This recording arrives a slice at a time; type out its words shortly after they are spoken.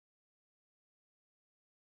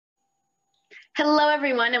Hello,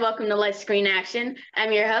 everyone, and welcome to Light Screen Action.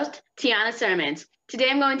 I'm your host, Tiana Sirmans. Today,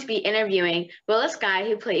 I'm going to be interviewing Willa Skye,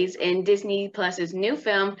 who plays in DisneyPlus's new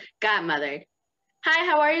film, Godmothered. Hi,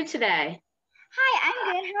 how are you today? Hi,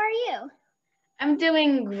 I'm good. How are you? I'm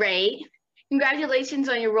doing great. Congratulations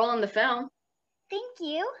on your role in the film. Thank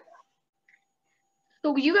you.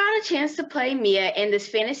 So, you got a chance to play Mia in this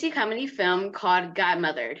fantasy comedy film called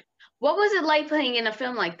Godmothered. What was it like playing in a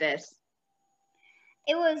film like this?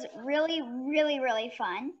 It was really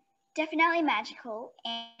fun. Definitely magical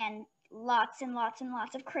and lots and lots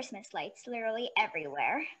of Christmas lights literally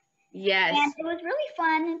everywhere. Yes. And it was really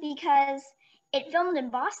fun because it filmed in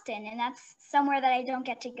Boston, and that's somewhere that I don't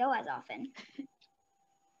get to go as often.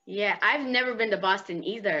 Yeah, I've never been to Boston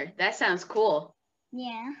either. That sounds cool.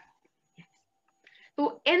 Yeah.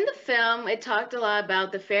 In the film, it talked a lot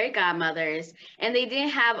about the fairy godmothers, and they didn't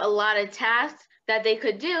have a lot of tasks that they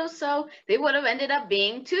could do, so they would have ended up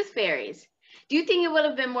being tooth fairies. Do you think it would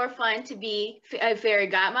have been more fun to be a fairy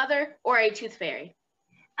godmother or a tooth fairy?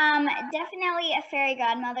 Definitely a fairy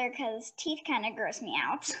godmother because teeth kind of gross me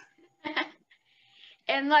out.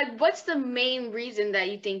 And what's the main reason that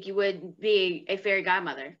you think you would be a fairy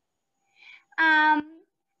godmother? I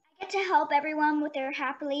get to help everyone with their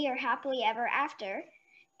happily ever after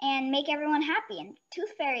and make everyone happy. And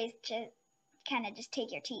tooth fairies just kind of just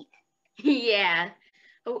take your teeth. Yeah.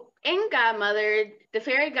 In Godmother, the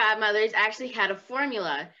fairy godmothers actually had a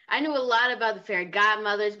formula. I knew a lot about the fairy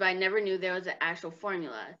godmothers, but I never knew there was an actual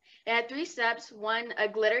formula. It had 3 steps. 1, a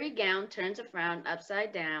glittery gown turns a frown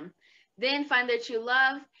upside down. Then find their true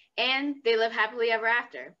love, and they live happily ever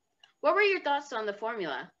after. What were your thoughts on the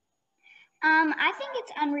formula? I think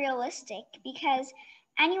it's unrealistic because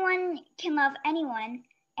anyone can love anyone,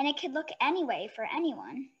 and it could look any way for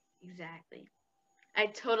anyone. Exactly. I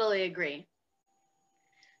totally agree.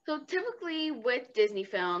 So typically with Disney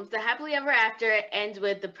films, the happily ever after ends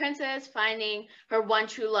with the princess finding her one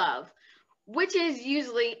true love, which is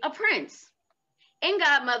usually a prince. In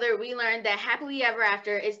Godmother, we learned that happily ever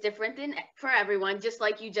after is different for everyone, just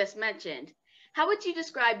like you just mentioned. How would you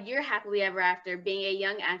describe your happily ever after being a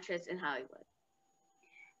young actress in Hollywood?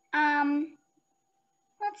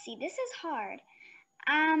 Let's see, this is hard.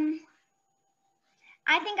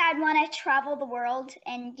 I think I'd want to travel the world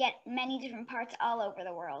and get many different parts all over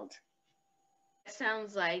the world. That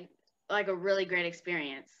sounds like a really great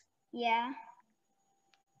experience. Yeah.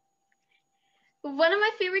 One of my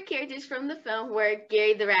favorite characters from the film were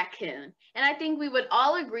Gary the raccoon, and I think we would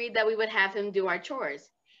all agree that we would have him do our chores.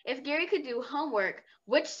 If Gary could do homework,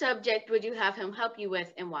 which subject would you have him help you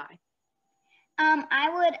with and why? I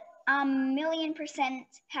would 1,000,000%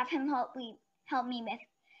 have him help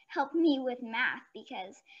me with math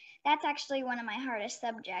because that's actually one of my hardest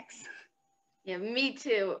subjects. Yeah, me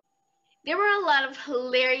too. There were a lot of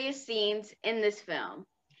hilarious scenes in this film.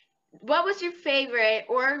 What was your favorite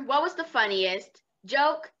or what was the funniest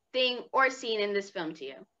joke, thing, or scene in this film to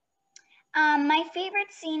you? My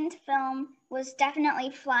favorite scene to film was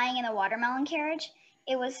definitely flying in a watermelon carriage.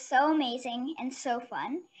 It was so amazing and so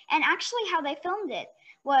fun. And actually how they filmed it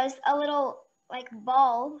was a little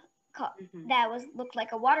ball that looked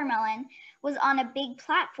like a watermelon was on a big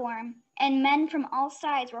platform, and men from all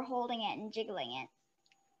sides were holding it and jiggling it.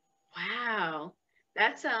 Wow,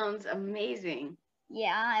 that sounds amazing.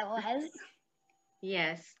 Yeah, it was.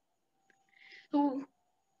 Yes.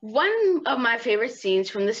 One of my favorite scenes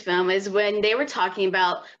from this film is when they were talking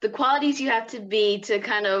about the qualities you have to be to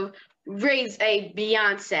kind of raise a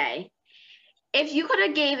Beyonce. If you could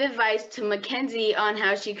have gave advice to Mackenzie on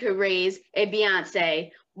how she could raise a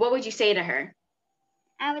Beyonce, what would you say to her?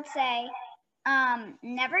 I would say,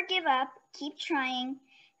 never give up, keep trying,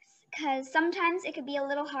 because sometimes it could be a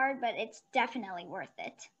little hard, but it's definitely worth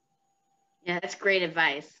it. Yeah, that's great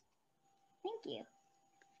advice. Thank you.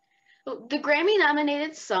 The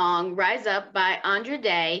Grammy-nominated song Rise Up by Andra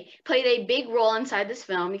Day played a big role inside this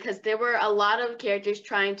film because there were a lot of characters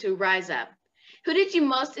trying to rise up. Who did you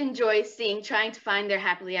most enjoy seeing trying to find their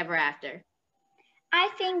happily ever after? I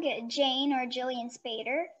think Jane or Jillian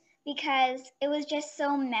Spader, because it was just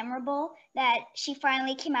so memorable that she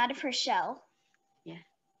finally came out of her shell.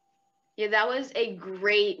 Yeah, that was a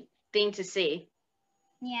great thing to see.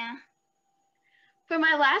 Yeah. For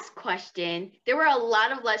my last question, there were a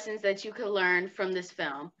lot of lessons that you could learn from this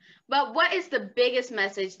film, but what is the biggest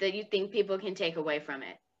message that you think people can take away from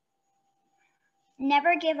it?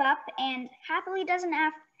 Never give up, and happily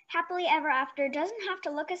ever after doesn't have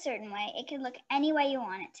to look a certain way. It can look any way you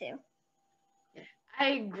want it to. I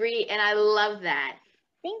agree, and I love that.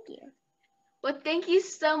 Thank you. Well, thank you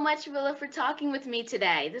so much, Willa, for talking with me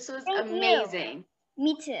today. This was amazing.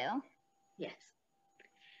 Me too. Yes.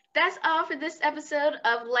 That's all for this episode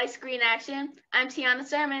of Light Screen Action. I'm Tiana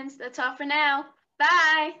Sirmans. That's all for now.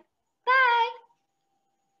 Bye!